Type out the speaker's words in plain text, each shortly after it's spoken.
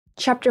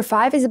Chapter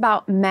 5 is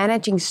about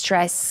managing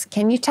stress.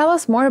 Can you tell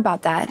us more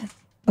about that?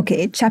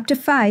 Okay, chapter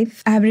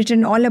 5, I have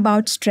written all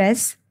about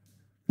stress.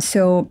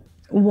 So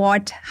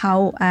what,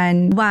 how,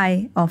 and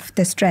why of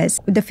the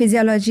stress, the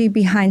physiology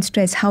behind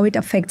stress, how it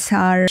affects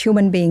our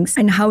human beings,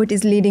 and how it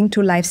is leading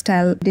to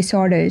lifestyle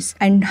disorders,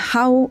 and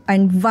how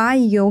and why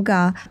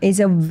yoga is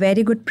a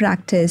very good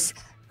practice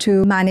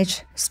to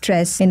manage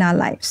stress in our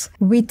lives.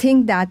 We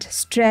think that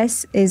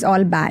stress is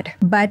all bad,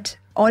 but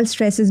all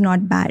stress is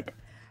not bad.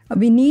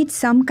 We need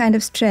some kind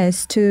of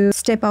stress to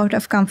step out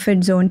of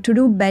comfort zone, to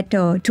do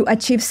better, to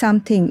achieve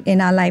something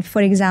in our life.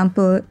 For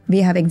example, we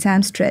have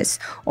exam stress,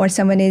 or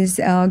someone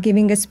is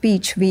giving a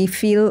speech, we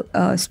feel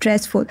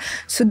stressful.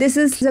 So this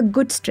is a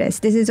good stress.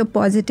 This is a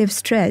positive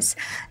stress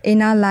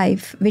in our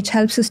life, which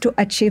helps us to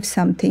achieve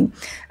something,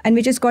 and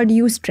which is called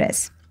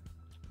eustress.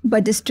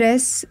 But the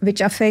stress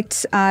which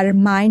affects our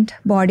mind,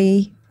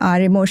 body, our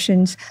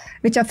emotions,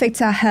 which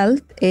affects our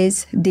health,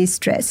 is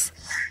distress.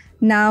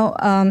 Now,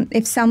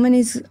 if someone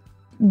is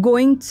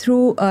going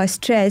through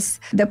stress,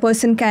 the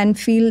person can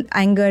feel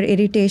anger,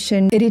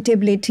 irritation,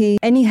 irritability,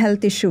 any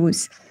health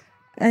issues.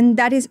 And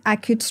that is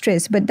acute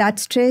stress. But that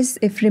stress,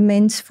 if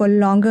remains for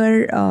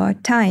longer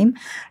time,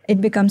 it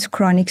becomes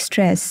chronic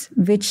stress,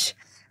 which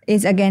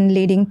is again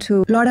leading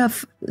to a lot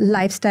of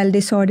lifestyle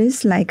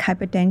disorders like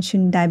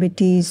hypertension,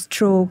 diabetes,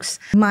 strokes,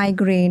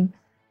 migraine,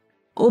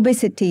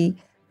 obesity.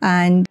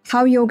 And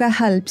how yoga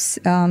helps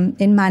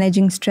in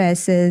managing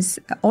stress is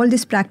all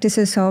these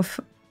practices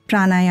of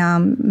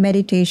pranayama,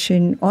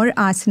 meditation, or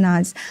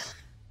asanas.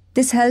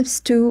 This helps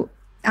to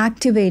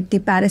activate the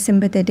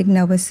parasympathetic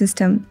nervous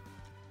system,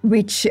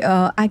 which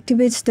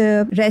activates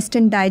the rest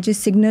and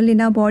digest signal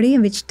in our body,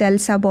 which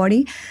tells our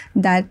body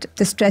that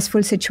the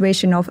stressful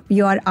situation of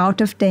you are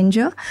out of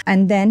danger.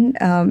 And then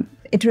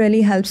it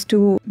really helps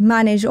to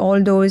manage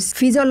all those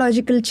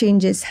physiological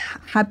changes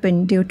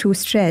happen due to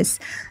stress,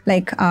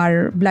 like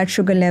our blood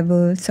sugar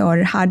levels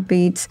or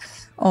heartbeats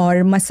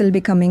or muscle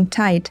becoming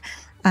tight.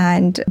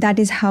 And that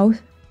is how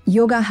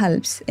yoga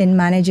helps in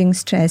managing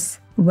stress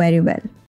very well.